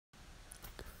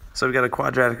So we've got a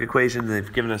quadratic equation, and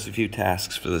they've given us a few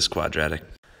tasks for this quadratic.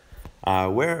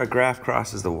 Where a graph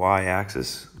crosses the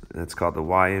y-axis, it's called the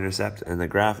y-intercept, and the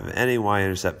graph of any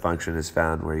y-intercept function is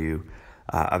found where you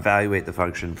evaluate the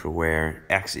function for where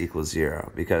x equals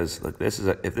 0. Because look,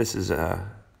 if this is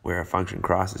where a function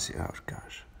crosses, oh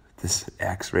gosh, this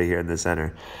x right here in the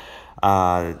center.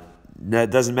 It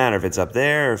doesn't matter if it's up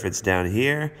there or if it's down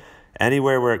here.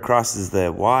 Anywhere where it crosses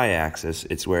the y-axis,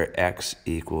 it's where x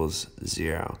equals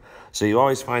 0. So you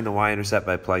always find the y-intercept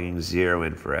by plugging 0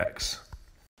 in for x.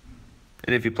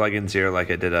 And if you plug in 0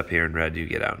 like I did up here in red, you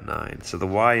get out 9. So the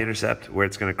y-intercept, where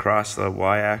it's going to cross the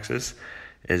y-axis,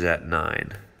 is at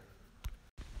 9.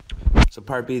 So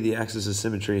part B, the axis of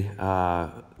symmetry,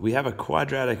 we have a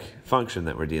quadratic function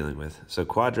that we're dealing with. So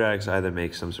quadratics either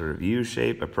make some sort of U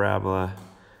shape, a parabola,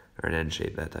 or an N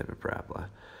shape, that type of parabola.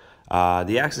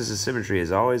 The axis of symmetry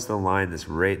is always the line that's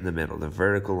right in the middle, the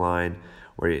vertical line,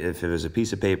 where if it was a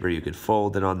piece of paper, you could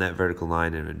fold it on that vertical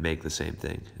line and it would make the same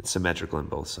thing. It's symmetrical on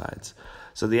both sides.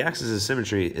 So the axis of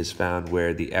symmetry is found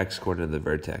where the x-coordinate of the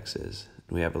vertex is.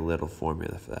 We have a little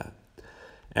formula for that.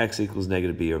 X equals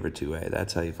negative b over 2a.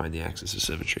 That's how you find the axis of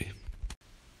symmetry.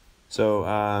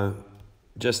 So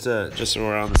just so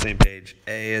we're on the same page,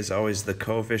 a is always the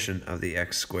coefficient of the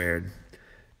x squared.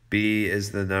 B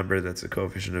is the number that's a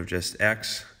coefficient of just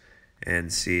x,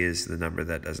 and C is the number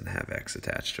that doesn't have x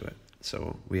attached to it.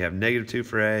 So we have negative 2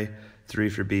 for A, 3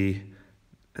 for B,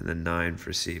 and then 9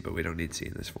 for C, but we don't need C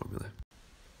in this formula.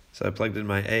 So I plugged in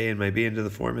my A and my B into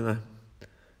the formula,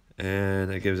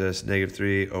 and it gives us negative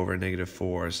 3 over negative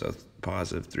 4, so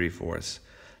positive 3/4.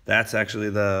 That's actually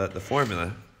the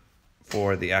formula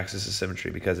for the axis of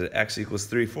symmetry, because at x equals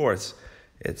 3/4,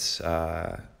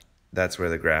 that's where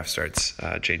the graph starts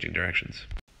changing directions.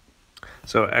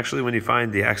 So actually, when you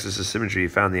find the axis of symmetry, you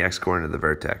found the x-coordinate of the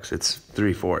vertex. It's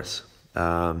 3/4.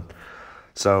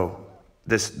 So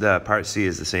the part C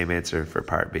is the same answer for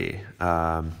part B.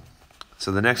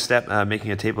 So the next step,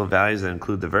 making a table of values that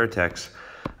include the vertex.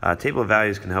 Table of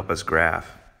values can help us graph.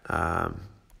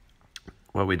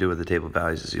 What we do with the table of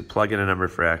values is you plug in a number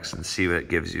for x and see what it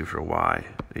gives you for y.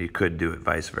 You could do it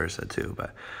vice versa too,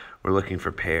 but we're looking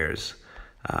for pairs.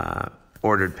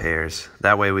 Ordered pairs.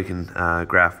 That way we can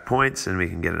graph points and we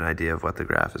can get an idea of what the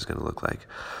graph is going to look like.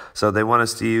 So they want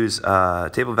us to use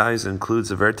table values that includes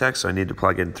the vertex, so I need to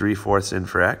plug in 3/4 in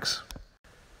for x.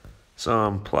 So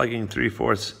I'm plugging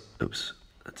 3/4, oops,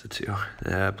 that's a 2.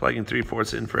 Plugging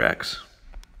 3/4 in for x.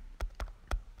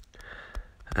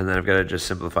 And then I've got to just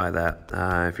simplify that.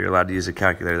 If you're allowed to use a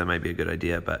calculator, that might be a good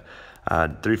idea, but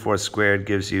 3/4 squared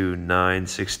gives you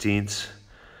 9/16.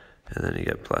 And then you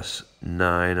get plus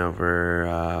 9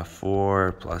 over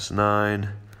 4 plus 9.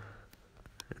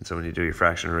 And so when you do your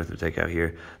fraction arithmetic out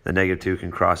here, the negative 2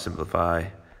 can cross simplify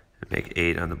and make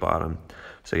 8 on the bottom.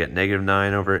 So you get negative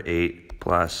 9 over 8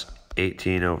 plus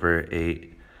 18 over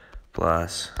 8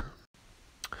 plus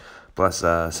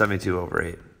 72 over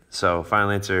 8. So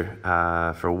final answer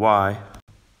for y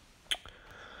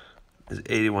is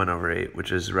 81 over 8,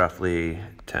 which is roughly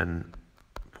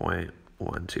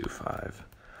 10.125.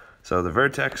 So the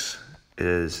vertex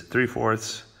is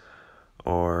 3/4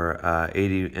 or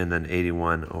 80, and then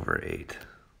 81 over 8.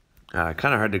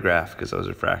 Kind of hard to graph because those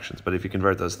are fractions, but if you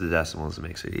convert those to decimals, it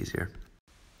makes it easier.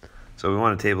 So we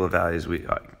want a table of values. We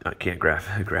can't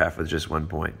graph with just 1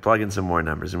 point. Plug in some more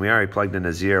numbers, and we already plugged in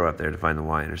a 0 up there to find the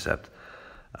y-intercept.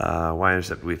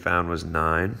 Y-intercept we found was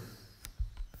 9.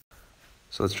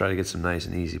 So let's try to get some nice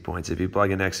and easy points. If you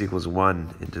plug in x equals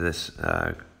 1 into this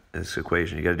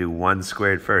equation, you got to do 1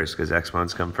 squared first because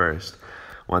exponents come first.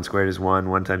 1 squared is 1.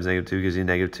 1 times negative 2 gives you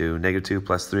negative 2. Negative 2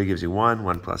 plus 3 gives you 1.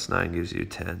 1 plus 9 gives you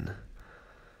 10.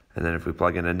 And then if we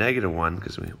plug in a negative 1,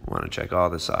 because we want to check all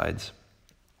the sides.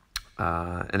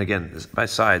 And again, by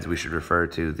sides, we should refer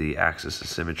to the axis of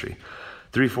symmetry.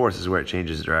 3/4 is where it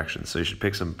changes direction. So you should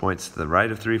pick some points to the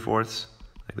right of 3/4,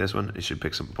 like this one. You should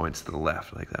pick some points to the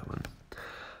left, like that one.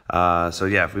 So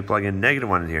yeah, if we plug in negative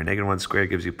 1 in here, negative 1 squared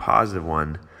gives you positive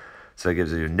 1. So it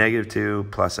gives you negative 2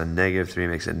 plus a negative 3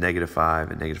 makes it negative 5,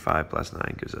 and negative 5 plus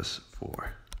 9 gives us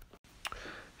 4.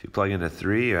 If you plug in a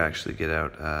 3, you actually get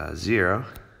out 0.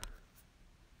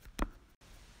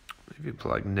 If you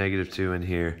plug negative 2 in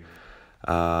here,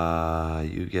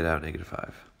 you get out negative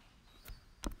 5.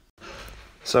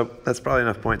 So that's probably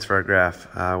enough points for our graph.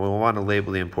 We'll want to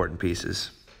label the important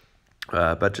pieces.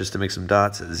 But just to make some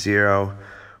dots, at 0,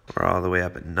 we're all the way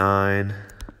up at 9.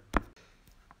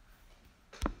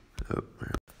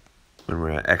 When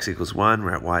we're at x equals 1,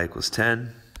 we're at y equals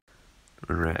 10.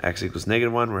 When we're at x equals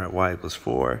negative 1, we're at y equals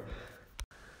 4.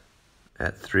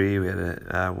 At 3, we had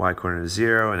a y coordinate of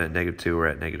 0, and at negative 2, we're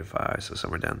at negative 5, so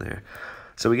somewhere down there.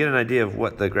 So we get an idea of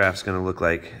what the graph's going to look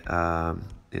like.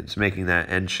 It's making that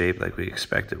end shape like we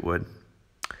expect it would.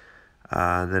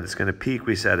 And then it's going to peak,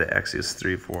 we said, at x is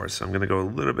 3/4. So I'm going to go a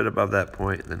little bit above that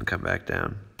point and then come back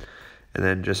down. And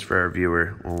then just for our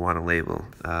viewer, we'll want to label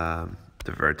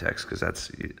the vertex, because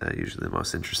that's usually the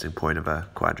most interesting point of a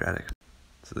quadratic.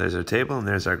 So there's our table and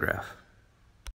there's our graph.